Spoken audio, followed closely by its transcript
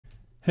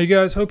Hey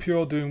guys, hope you're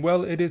all doing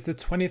well. It is the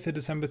 20th of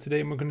December today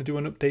and we're going to do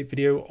an update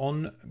video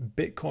on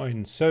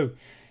Bitcoin. So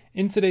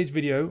in today's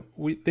video,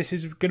 this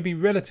is going to be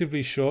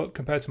relatively short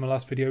compared to my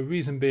last video.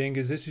 Reason being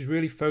is this is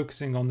really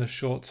focusing on the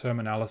short-term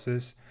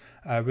analysis.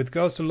 With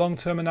regards to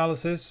long-term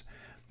analysis,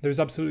 there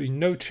is absolutely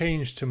no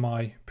change to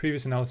my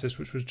previous analysis,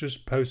 which was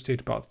just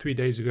posted about 3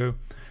 days ago.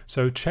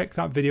 So check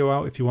that video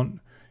out if you want,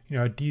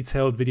 a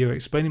detailed video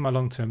explaining my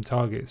long-term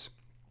targets,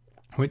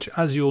 which,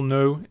 as you'll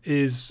know,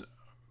 is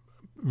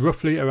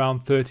roughly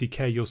around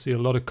 30k. You'll see a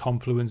lot of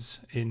confluence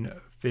in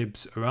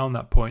fibs around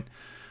that point.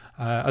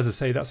 As I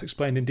say, that's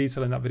explained in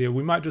detail in that video.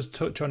 We might just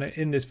touch on it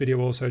in this video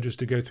also just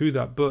to go through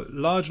that. But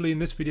largely in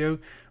this video,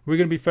 we're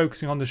going to be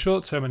focusing on the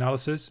short-term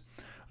analysis,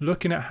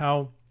 looking at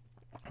how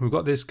we've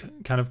got this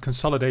kind of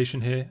consolidation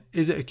here.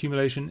 Is it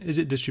accumulation? Is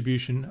it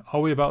distribution?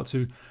 Are we about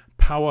to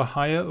power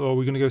higher, or are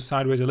we going to go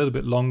sideways a little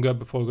bit longer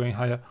before going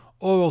higher?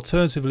 Or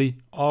alternatively,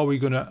 are we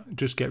going to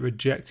just get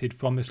rejected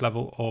from this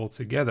level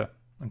altogether?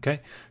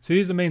 Okay, so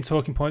these are the main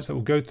talking points that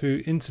we'll go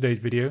through in today's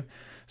video.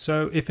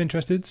 So if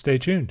interested, stay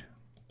tuned.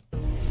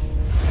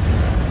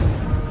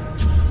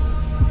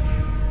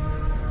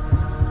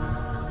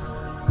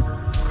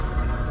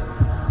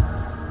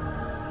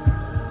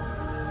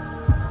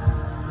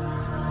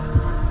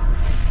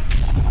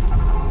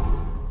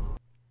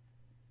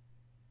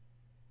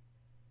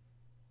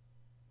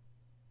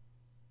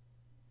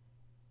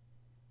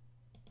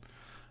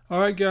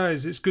 Alright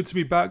guys, it's good to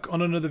be back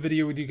on another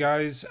video with you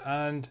guys,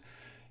 and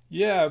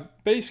yeah,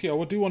 basically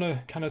I do want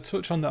to kind of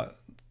touch on that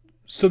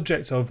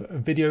subject of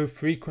video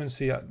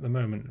frequency at the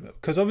moment,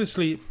 because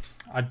obviously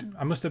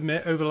I must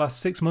admit over the last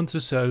 6 months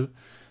or so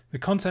the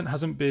content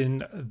hasn't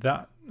been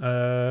that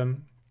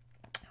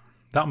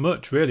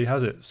much really,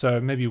 has it?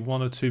 So maybe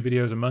 1 or 2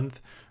 videos a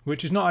month,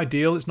 which is not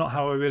ideal. It's not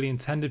how I really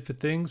intended for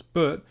things,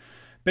 but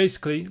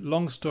basically,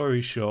 long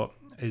story short,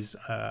 is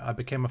I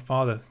became a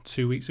father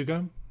 2 weeks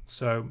ago,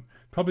 so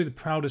probably the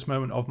proudest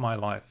moment of my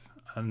life.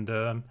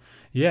 And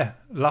yeah,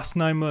 last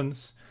 9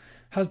 months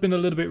has been a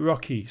little bit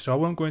rocky, so I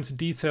won't go into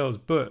details,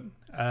 but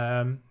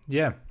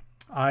yeah,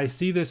 I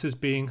see this as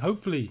being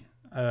hopefully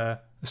the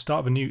start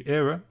of a new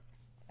era,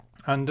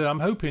 and I'm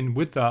hoping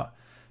with that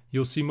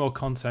you'll see more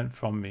content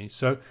from me.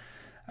 So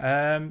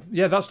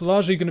yeah, that's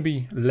largely going to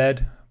be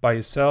led by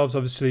yourselves.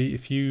 Obviously,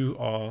 if you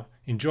are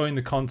enjoying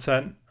the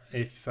content,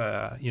 if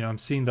I'm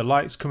seeing the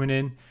likes coming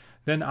in,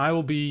 then I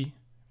will be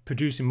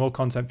producing more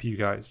content for you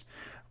guys.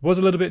 Was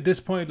a little bit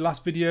disappointed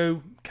last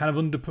video, kind of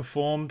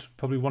underperformed,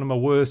 probably one of my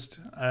worst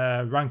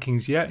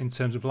rankings yet in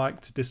terms of like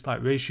to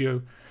dislike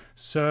ratio.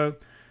 So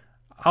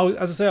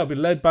as I say, I'll be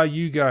led by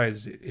you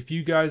guys. If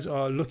you guys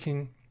are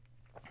looking,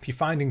 if you're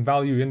finding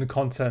value in the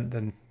content,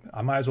 then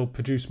I might as well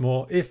produce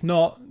more. If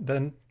not,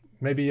 then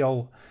maybe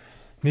I'll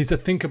need to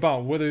think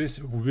about whether it's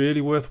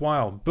really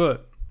worthwhile.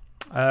 But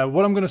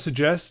what I'm going to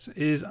suggest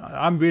is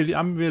I'm really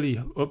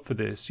up for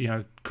this,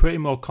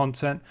 creating more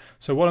content.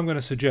 So what I'm going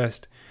to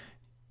suggest,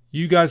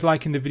 you guys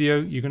liking the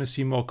video, you're going to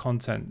see more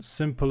content.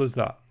 Simple as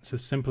that. It's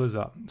as simple as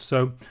that.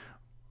 So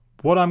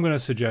what I'm going to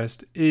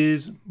suggest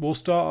is we'll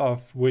start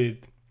off with,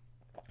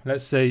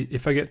 let's say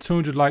if I get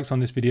 200 likes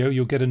on this video,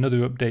 you'll get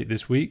another update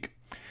this week.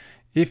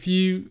 If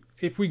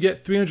we get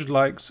 300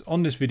 likes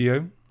on this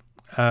video,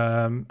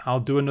 I'll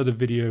do another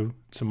video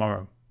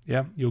tomorrow.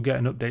 Yeah, you'll get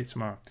an update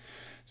tomorrow.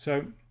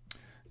 So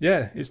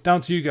yeah, it's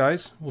down to you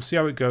guys. We'll see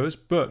how it goes.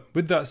 But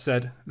with that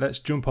said, let's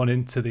jump on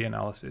into the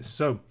analysis.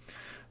 So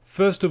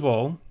first of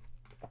all,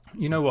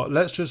 you know what?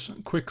 Let's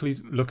just quickly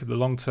look at the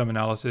long-term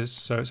analysis.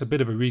 So it's a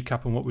bit of a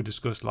recap on what we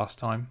discussed last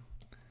time.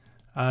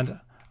 And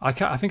I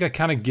think I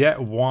kind of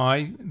get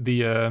why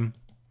there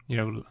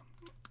were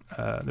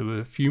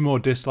a few more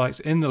dislikes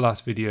in the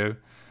last video,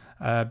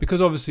 because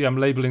obviously I'm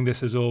labeling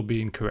this as all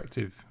being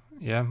corrective.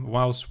 Yeah,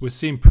 whilst we're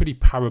seeing pretty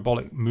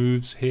parabolic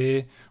moves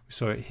here, we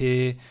saw it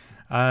here.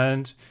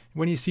 And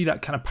when you see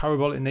that kind of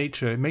parabolic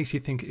nature, it makes you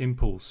think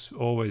impulse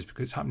always,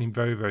 because it's happening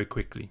very, very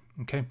quickly.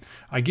 Okay,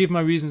 I give my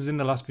reasons in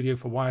the last video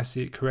for why I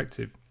see it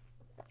corrective.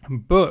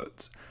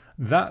 But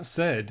that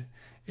said,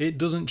 it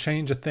doesn't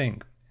change a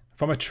thing.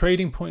 From a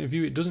trading point of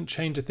view, it doesn't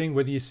change a thing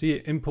whether you see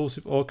it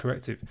impulsive or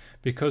corrective,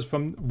 because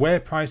from where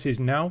price is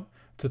now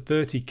to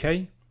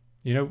 30k,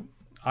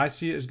 I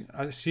see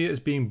it as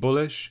being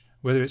bullish.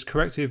 Whether it's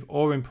corrective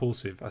or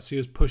impulsive, I see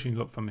us pushing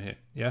up from here.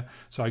 Yeah,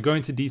 so I go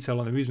into detail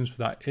on the reasons for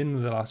that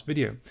in the last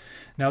video.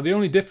 Now the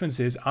only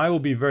difference is I will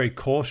be very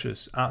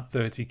cautious at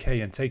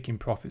 30k and taking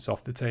profits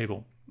off the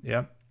table.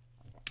 Yeah,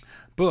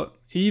 but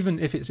even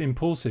if it's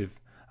impulsive,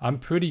 I'm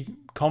pretty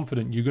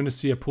confident you're going to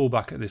see a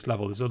pullback at this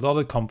level. There's a lot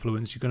of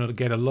confluence. You're going to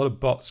get a lot of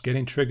bots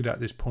getting triggered at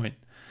this point.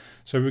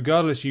 So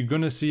regardless, you're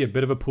going to see a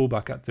bit of a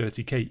pullback at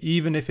 30k,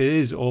 even if it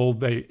is all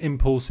very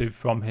impulsive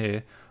from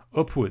here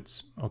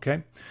upwards.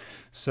 Okay,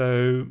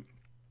 so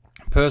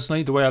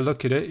personally, the way I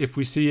look at it, if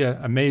we see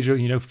a major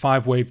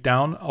 5-wave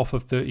down off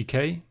of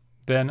 30k,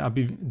 then I'd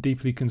be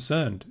deeply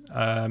concerned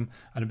and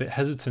a bit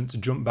hesitant to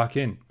jump back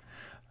in.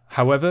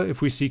 However,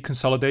 if we see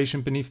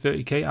consolidation beneath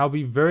 30k, I'll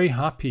be very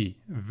happy,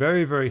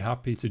 very, very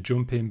happy to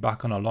jump in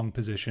back on a long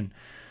position.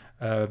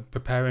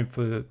 preparing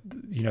for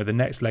the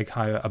next leg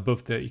higher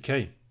above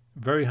 30k.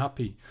 Very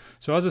happy.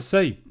 So as I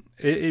say,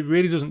 it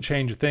really doesn't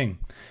change a thing.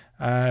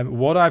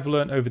 What I've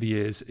learned over the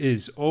years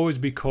is always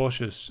be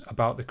cautious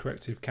about the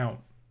corrective count.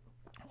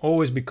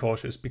 Always be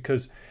cautious,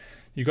 because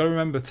you've got to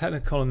remember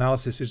technical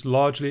analysis is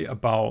largely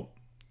about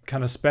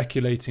kind of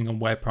speculating on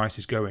where price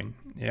is going.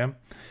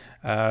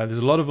 There's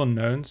a lot of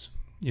unknowns.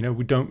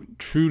 We don't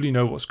truly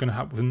know what's going to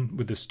happen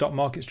with the stock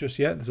markets just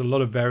yet. There's a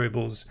lot of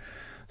variables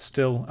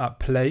still at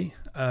play.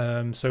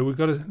 So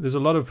there's a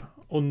lot of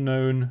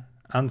unknown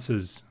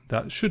answers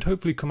that should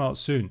hopefully come out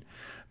soon.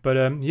 But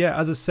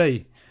as I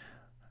say,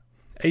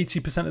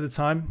 80% of the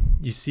time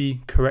you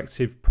see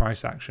corrective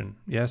price action.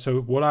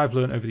 So what I've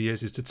learned over the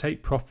years is to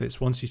take profits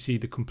once you see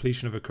the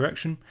completion of a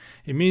correction.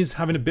 It means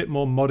having a bit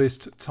more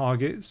modest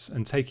targets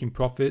and taking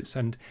profits,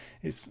 and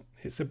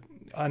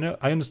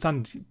I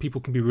understand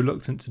people can be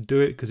reluctant to do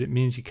it because it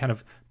means you're kind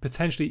of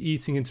potentially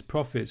eating into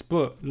profits.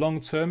 But long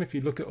term, if you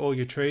look at all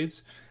your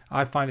trades,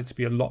 I find it to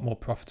be a lot more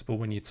profitable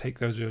when you take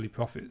those early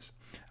profits.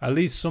 At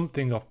least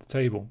something off the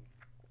table.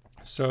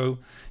 So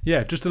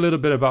just a little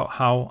bit about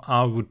how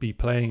I would be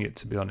playing it,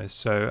 to be honest.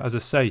 So as I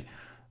say,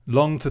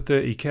 long to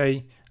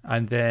 30k,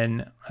 and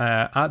then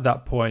at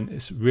that point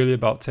it's really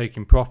about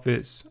taking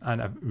profits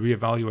and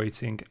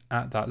reevaluating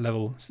at that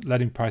level,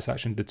 letting price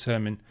action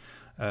determine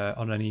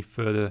on any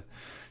further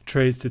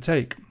trades to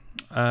take.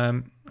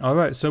 All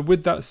right, so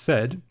with that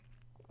said,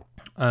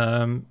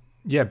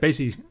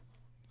 basically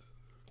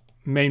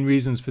main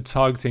reasons for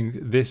targeting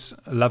this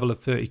level of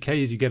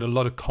 30k is you get a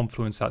lot of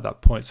confluence at that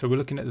point. So we're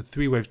looking at the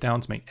 3 waves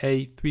down to make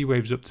A, 3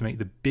 waves up to make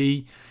the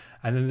B,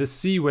 and then the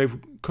C wave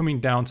coming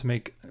down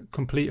to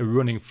complete a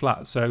running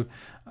flat. So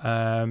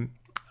I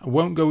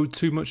won't go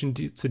too much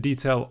into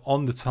detail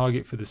on the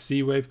target for the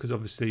C wave because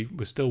obviously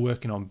we're still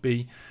working on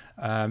B.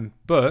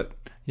 But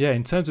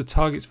in terms of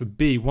targets for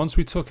B, once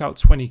we took out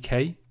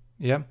 20k,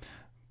 in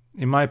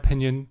my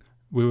opinion,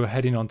 we were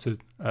heading on to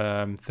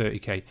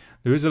 30k.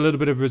 There is a little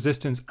bit of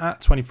resistance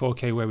at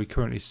 24k where we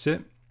currently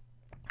sit.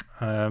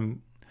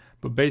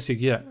 But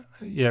basically,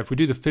 if we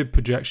do the fib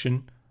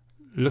projection,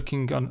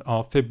 looking on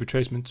our fib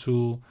retracement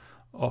tool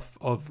of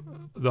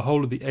the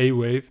whole of the A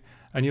wave,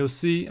 and you'll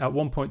see at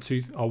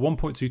 1.2 or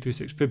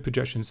 1.236 fib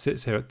projection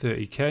sits here at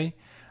 30k,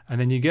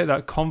 and then you get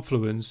that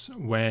confluence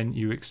when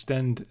you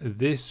extend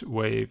this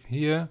wave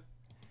here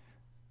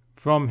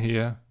from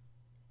here,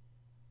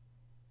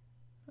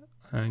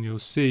 and you'll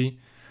see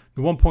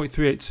the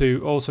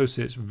 1.382 also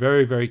sits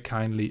very, very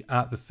kindly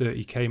at the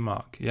 30k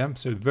mark.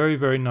 So very,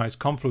 very nice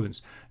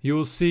confluence. You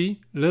will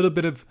see a little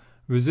bit of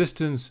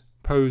resistance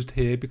posed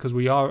here because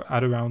we are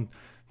at around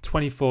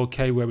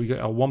 24k where we get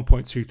our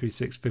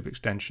 1.236 fib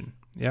extension.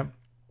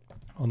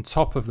 On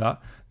top of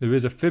that, there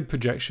is a fib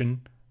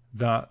projection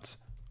that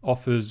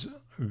offers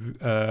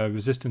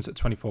resistance at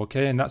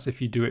 24k, and that's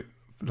if you do it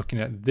looking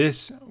at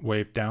this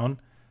wave down.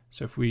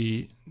 So if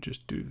we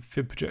just do the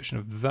fib projection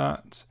of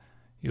that,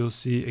 you'll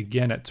see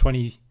again at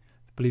 20, I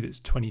believe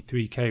it's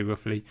 23k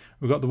roughly,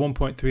 we've got the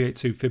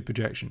 1.382 fib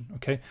projection.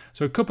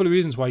 So a couple of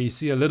reasons why you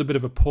see a little bit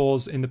of a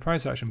pause in the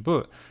price action,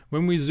 but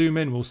when we zoom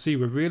in, we'll see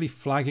we're really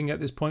flagging at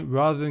this point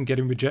rather than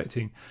getting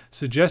rejecting,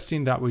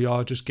 suggesting that we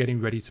are just getting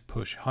ready to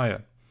push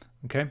higher.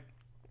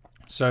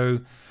 So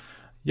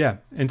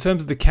in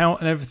terms of the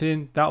count and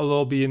everything, that will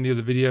all be in the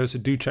other video, so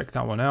do check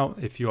that one out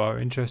if you are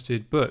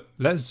interested. But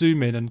let's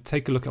zoom in and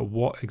take a look at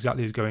what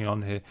exactly is going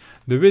on here.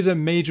 There is a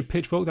major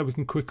pitchfork that we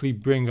can quickly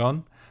bring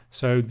on.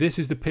 So this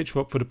is the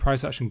pitchfork for the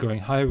price action going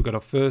higher. We've got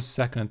our first,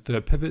 second and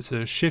third pivots.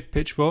 So a shift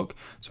pitchfork,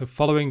 so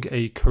following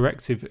a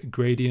corrective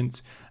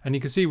gradient, and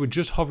you can see we're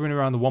just hovering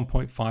around the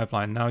 1.5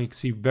 line. Now you can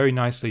see very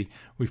nicely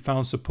we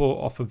found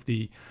support off of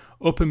the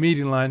upper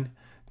median line,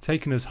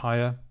 taking us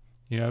higher.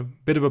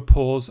 Bit of a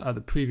pause at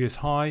the previous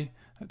high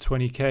at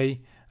 20k,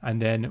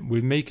 and then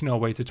we're making our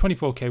way to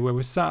 24k where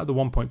we're sat at the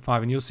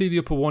 1.5, and you'll see the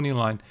upper warning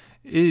line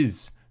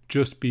is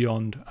just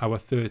beyond our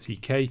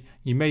 30k.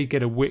 You may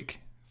get a wick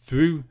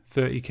through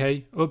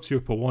 30k up to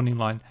your upper warning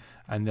line,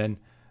 and then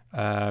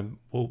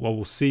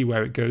we'll see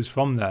where it goes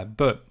from there.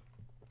 But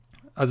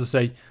as I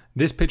say,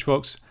 this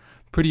pitchfork's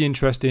pretty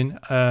interesting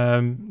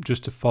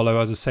just to follow.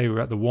 As I say, we're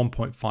at the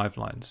 1.5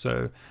 line.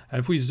 So, and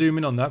if we zoom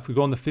in on that, if we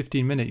go on the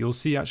 15-minute, you'll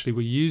see actually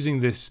we're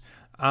using this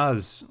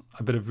as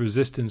a bit of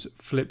resistance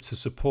flip to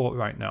support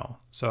right now.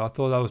 So I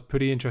thought that was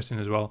pretty interesting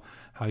as well,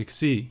 how you can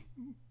see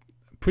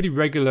pretty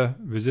regular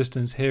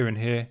resistance here and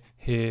here,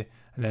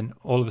 and then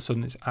all of a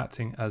sudden it's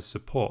acting as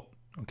support.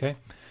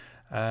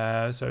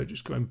 So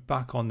just going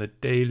back on the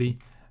daily,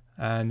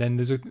 and then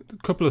there's a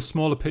couple of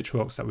smaller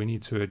pitchforks that we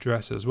need to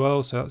address as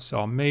well. So that's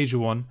our major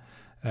one.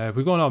 If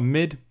we go on our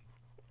mid,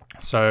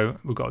 so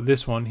we've got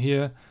this one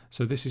here.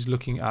 So this is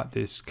looking at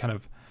this kind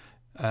of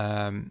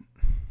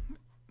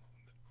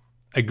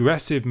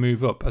aggressive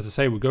move up. As I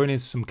say, we're going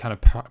into some kind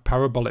of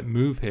parabolic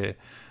move here.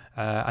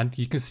 And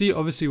you can see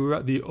obviously we're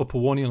at the upper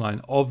warning line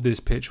of this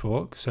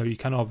pitchfork. So you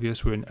can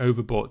obvious we're in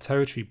overbought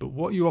territory. But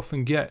what you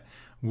often get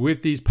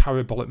with these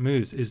parabolic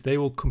moves is they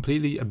will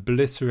completely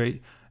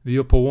obliterate the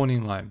upper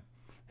warning line.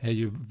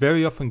 You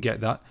very often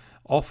get that.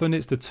 Often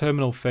it's the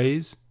terminal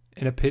phase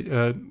in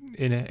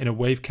a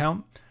wave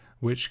count,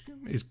 which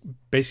is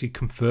basically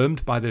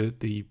confirmed by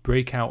the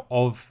breakout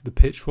of the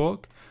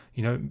pitchfork.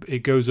 You know, it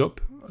goes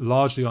up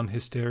largely on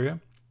hysteria.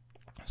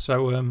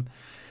 So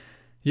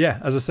yeah,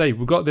 as I say,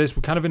 we've got this.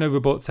 We're kind of in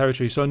overbought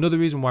territory. So another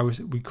reason why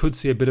we could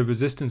see a bit of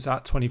resistance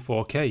at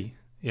 24k.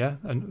 Yeah,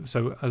 and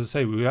so as I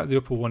say, we're at the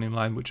upper warning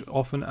line, which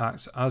often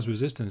acts as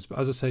resistance. But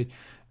as I say,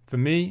 for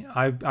me,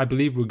 I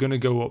believe we're going to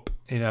go up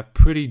in a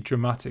pretty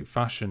dramatic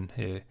fashion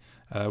here,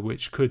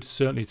 which could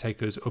certainly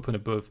take us up and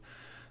above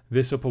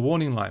this upper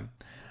warning line.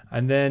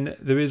 And then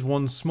there is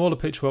one smaller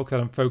pitchfork that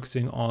I'm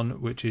focusing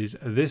on, which is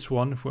this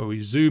one, where we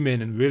zoom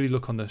in and really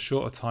look on the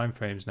shorter time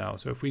frames now.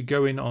 So if we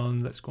go in on,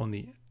 let's go on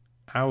the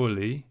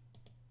hourly.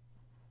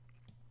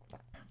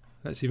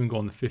 Let's even go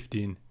on the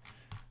 15.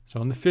 So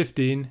on the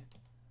 15,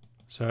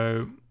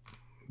 so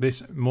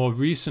this more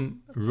recent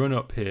run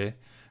up here,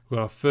 we've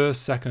got our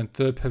first, second, and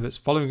third pivots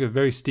following a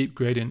very steep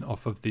gradient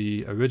off of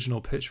the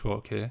original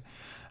pitchfork here.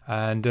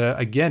 And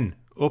again,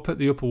 up at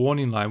the upper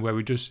warning line where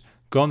we just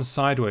gone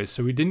sideways.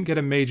 So we didn't get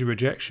a major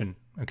rejection.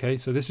 Okay,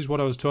 so this is what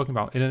I was talking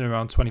about in and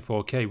around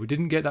 24k. We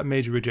didn't get that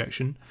major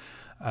rejection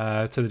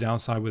to the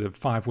downside with a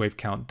 5-wave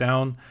count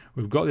down.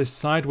 We've got this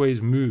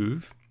sideways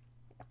move.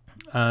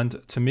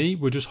 And to me,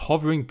 we're just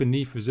hovering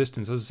beneath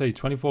resistance. As I say,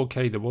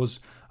 24k, there was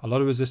a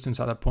lot of resistance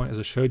at that point, as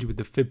I showed you with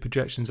the fib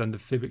projections and the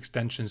fib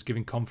extensions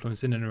giving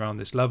confluence in and around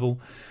this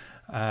level.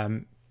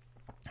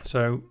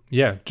 So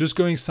yeah, just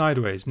going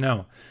sideways.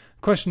 Now,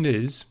 question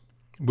is,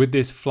 with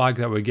this flag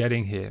that we're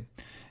getting here,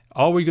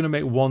 are we going to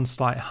make one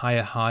slight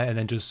higher high and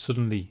then just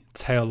suddenly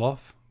tail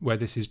off, where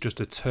this is just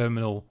a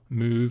terminal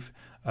move,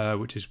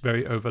 which is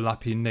very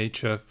overlapping in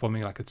nature,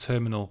 forming like a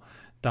terminal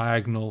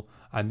diagonal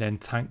and then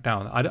tank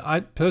down? I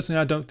personally,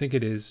 I don't think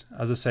it is.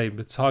 As I say,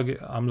 the target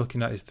I'm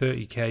looking at is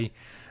 30k.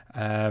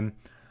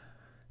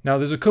 Now,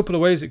 there's a couple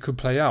of ways it could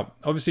play out.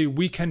 Obviously,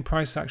 weekend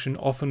price action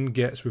often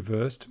gets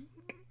reversed.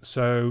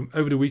 So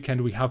over the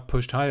weekend, we have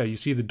pushed higher. You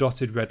see the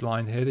dotted red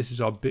line here. This is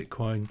our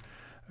Bitcoin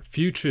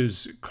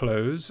futures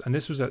close, and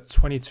this was at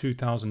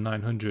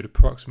 22,900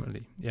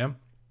 approximately. Yeah.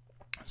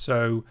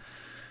 So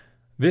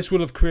this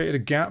will have created a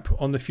gap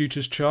on the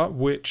futures chart,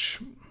 which,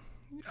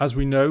 as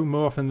we know,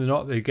 more often than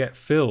not, they get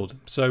filled.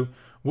 So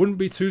wouldn't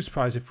be too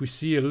surprised if we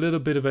see a little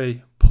bit of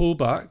a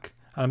pullback,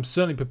 and I'm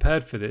certainly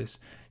prepared for this.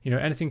 You know,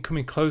 anything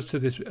coming close to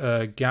this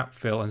gap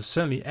fill, and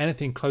certainly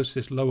anything close to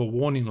this lower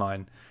warning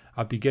line,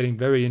 I'd be getting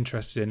very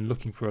interested in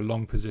looking for a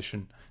long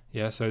position.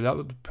 Yeah, so that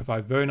would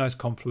provide very nice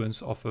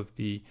confluence off of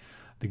the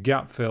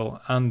gap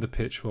fill and the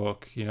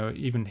pitchfork. You know,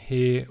 even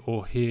here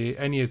or here,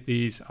 any of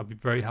these I'd be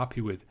very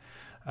happy with.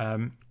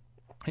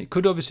 It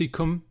could obviously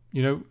come,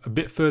 you know, a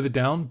bit further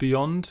down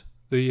beyond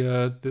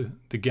the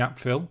gap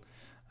fill.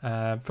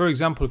 For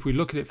example, if we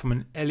look at it from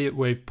an Elliott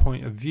wave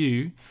point of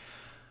view,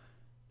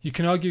 you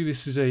can argue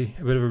this is a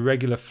bit of a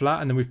regular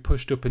flat, and then we've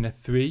pushed up in a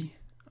 3.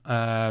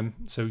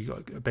 So we've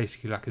got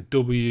basically like a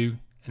W,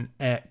 an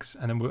X,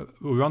 and then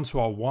we're onto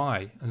our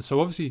Y. And so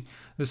obviously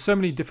there's so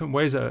many different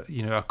ways that,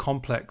 you know, a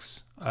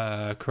complex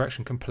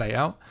correction can play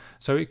out.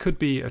 So it could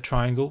be a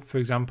triangle, for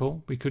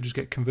example. We could just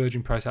get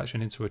converging price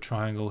action into a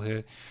triangle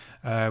here.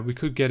 We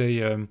could get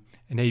an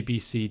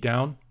ABC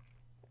down.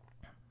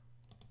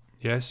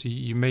 Yes,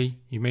 you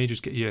may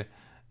just get your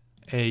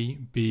A,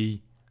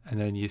 B, and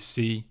then your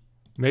C.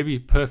 Maybe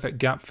perfect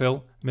gap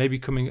fill, maybe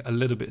coming a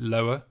little bit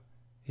lower,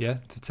 yeah,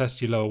 to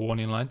test your lower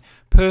warning line.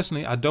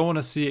 Personally, I don't want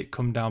to see it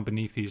come down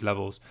beneath these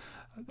levels.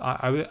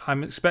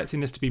 I'm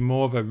expecting this to be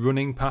more of a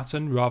running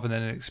pattern rather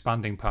than an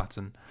expanding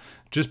pattern,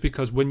 just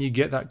because when you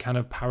get that kind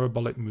of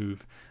parabolic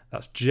move,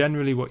 that's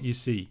generally what you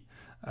see.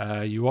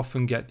 You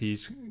often get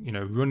these, you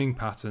know, running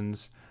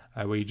patterns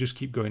where you just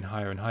keep going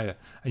higher and higher,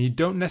 and you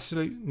don't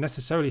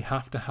necessarily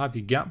have to have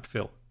your gap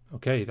fill.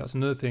 Okay, that's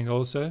another thing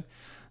also.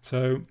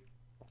 So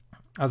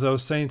as I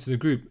was saying to the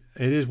group,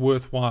 it is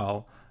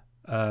worthwhile,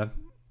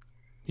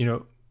 you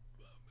know,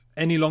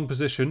 any long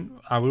position,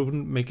 I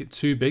wouldn't make it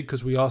too big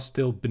because we are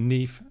still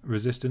beneath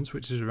resistance,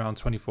 which is around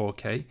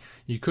 24k.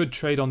 You could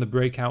trade on the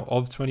breakout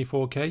of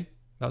 24k.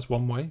 That's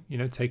one way, you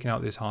know, taking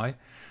out this high.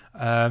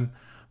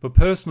 But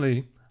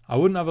personally, I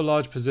wouldn't have a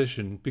large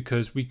position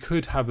because we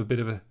could have a bit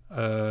of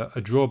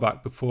a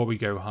drawback before we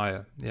go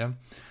higher. Yeah.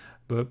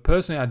 But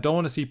personally, I don't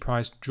want to see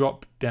price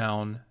drop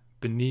down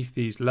beneath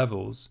these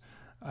levels.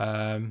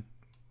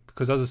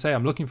 Because as I say,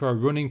 I'm looking for a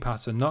running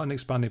pattern, not an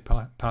expanded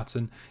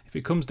pattern. If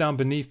it comes down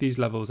beneath these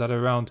levels at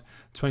around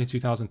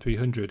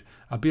 22,300,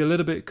 I'd be a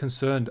little bit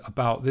concerned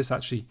about this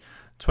actually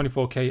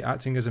 24k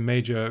acting as a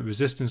major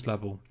resistance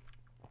level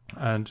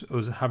and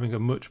us having a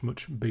much,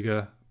 much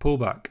bigger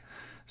pullback.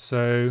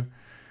 So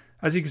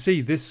as you can see,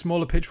 this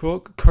smaller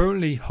pitchfork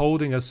currently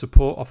holding as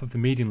support off of the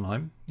median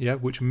line, yeah,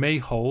 which may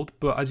hold,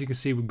 but as you can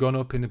see, we've gone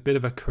up in a bit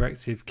of a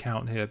corrective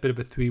count here, a bit of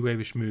a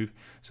 3-wave-ish move.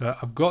 So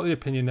I've got the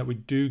opinion that we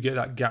do get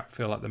that gap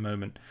fill at the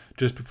moment,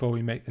 just before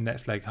we make the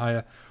next leg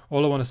higher.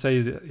 All I want to say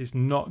is it's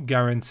not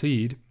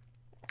guaranteed,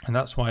 and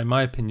that's why, in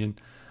my opinion,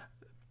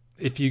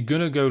 if you're going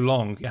to go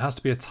long, it has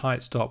to be a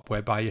tight stop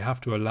whereby you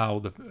have to allow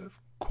the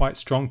quite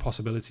strong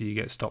possibility you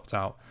get stopped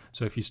out.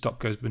 So if your stop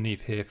goes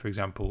beneath here, for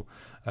example,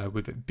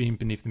 with it being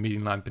beneath the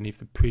median line, beneath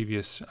the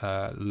previous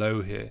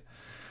low here.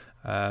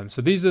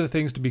 So these are the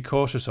things to be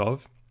cautious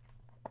of.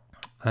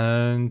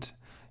 And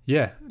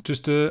yeah,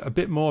 just a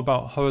bit more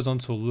about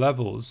horizontal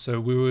levels. So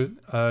we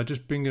were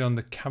just bringing on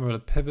the camera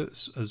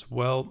pivots as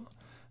well.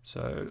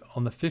 So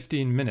on the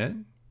 15-minute,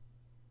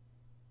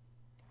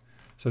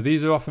 so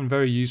these are often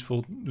very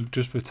useful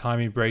just for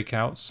timing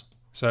breakouts.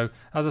 So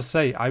as I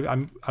say,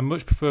 I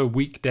much prefer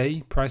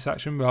weekday price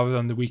action rather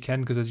than the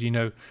weekend, because as you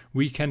know,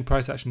 weekend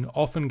price action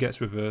often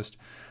gets reversed.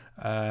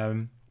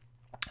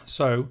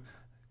 So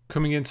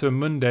coming into a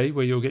Monday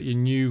where you'll get your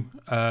new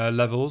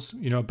levels,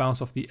 you know,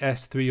 bounce off the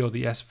S3 or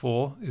the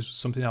S4 is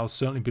something I'll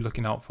certainly be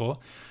looking out for.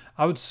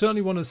 I would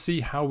certainly want to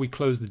see how we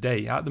close the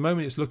day. At the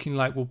moment, it's looking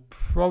like we'll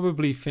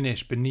probably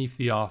finish beneath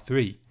the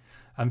R3.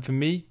 And for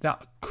me,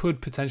 that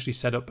could potentially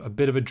set up a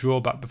bit of a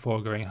drawback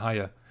before going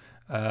higher.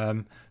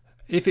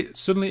 If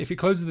it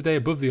closes the day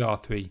above the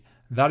R3,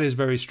 that is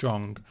very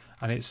strong.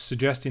 And it's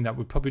suggesting that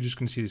we're probably just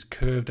going to see this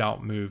curved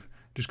out move,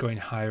 just going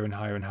higher and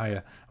higher and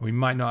higher. And we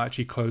might not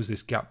actually close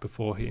this gap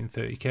before hitting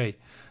 30K.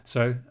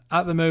 So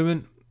at the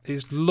moment,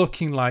 it's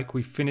looking like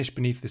we finished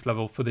beneath this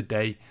level for the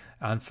day.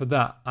 And for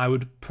that, I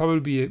would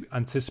probably be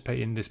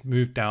anticipating this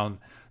move down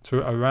to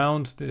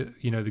around the,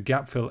 you know, the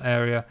gap fill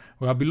area,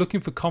 where I'll be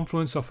looking for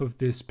confluence off of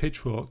this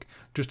pitchfork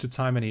just to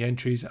time any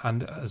entries,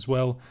 and as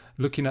well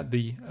looking at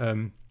the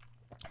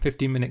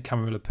 15-minute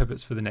camera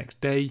pivots for the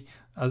next day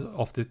as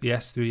off the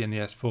S3 and the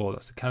S4.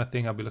 That's the kind of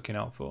thing I'll be looking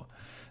out for.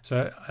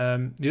 So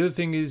the other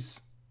thing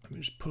is, let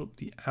me just pull up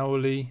the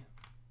hourly.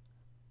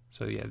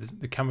 So yeah,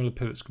 the camera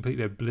pivot's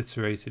completely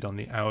obliterated on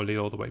the hourly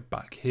all the way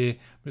back here.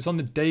 But it's on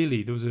the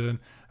daily. There was a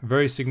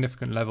very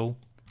significant level.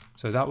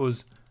 So that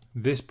was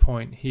this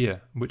point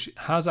here, which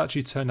has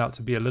actually turned out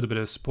to be a little bit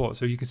of support.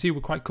 So you can see we're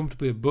quite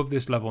comfortably above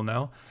this level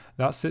now.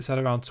 That sits at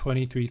around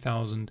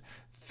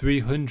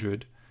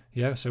 23,300.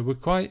 Yeah, so we're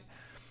quite,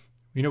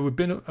 you know, we've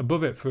been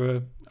above it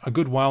for a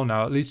good while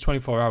now, at least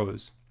 24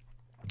 hours.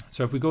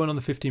 So if we go in on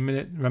the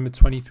 15-minute, remember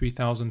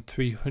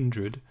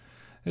 23,300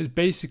 is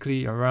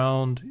basically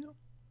around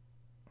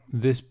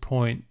this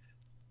point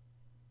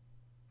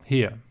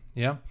here.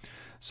 Yeah,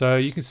 so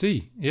you can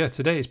see, yeah,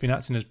 today it's been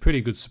acting as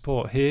pretty good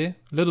support here,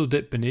 little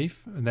dip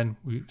beneath, and then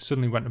we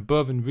suddenly went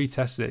above and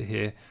retested it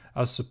here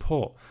as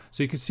support.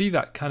 So you can see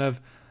that kind of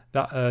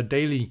that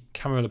daily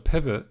camera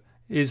pivot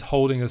is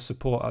holding as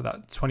support at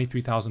that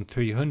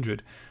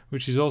 23,300,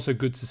 which is also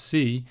good to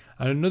see.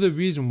 And another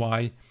reason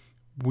why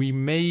we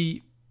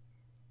may,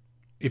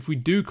 if we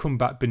do come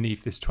back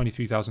beneath this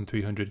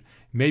 23,300, it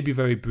may be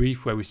very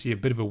brief where we see a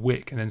bit of a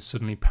wick and then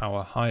suddenly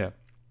power higher.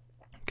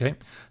 Okay,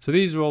 so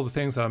these are all the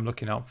things that I'm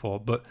looking out for.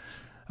 But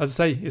as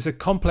I say, it's a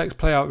complex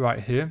play out right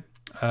here.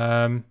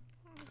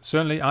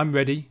 Certainly I'm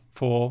ready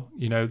for,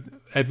 you know,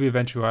 every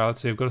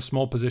eventuality. I've got a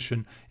small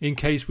position in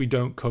case we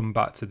don't come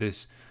back to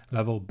this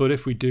level. But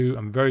if we do,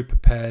 I'm very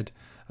prepared.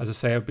 As I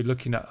say, I'll be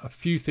looking at a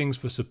few things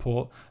for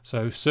support.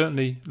 So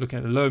certainly looking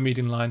at the lower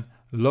median line,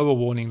 lower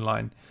warning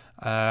line,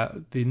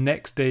 the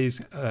next day's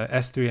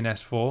S3 and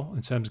S4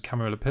 in terms of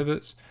camera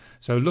pivots.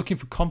 So looking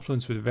for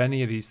confluence with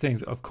any of these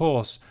things. Of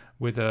course,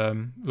 with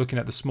looking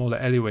at the smaller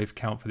Elliott wave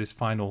count for this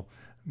final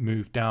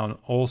move down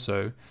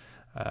also.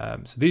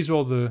 So these are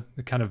all the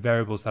kind of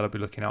variables that I'll be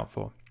looking out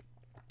for.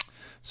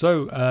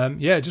 So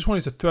yeah, just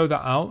wanted to throw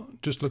that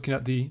out, just looking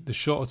at the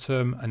shorter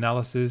term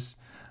analysis.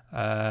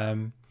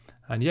 And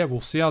yeah,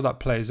 we'll see how that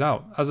plays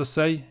out. As I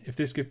say, if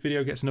this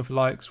video gets enough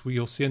likes,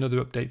 you'll see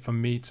another update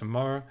from me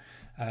tomorrow.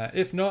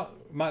 If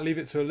not, might leave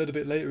it to a little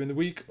bit later in the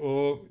week,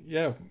 or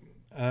yeah,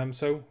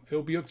 so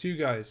it'll be up to you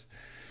guys.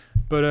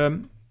 But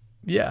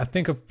yeah, I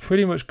think I've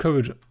pretty much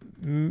covered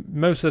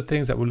most of the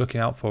things that we're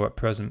looking out for at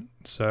present.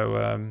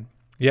 So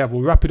yeah,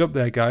 we'll wrap it up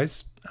there,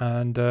 guys,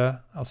 and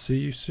I'll see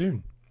you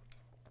soon.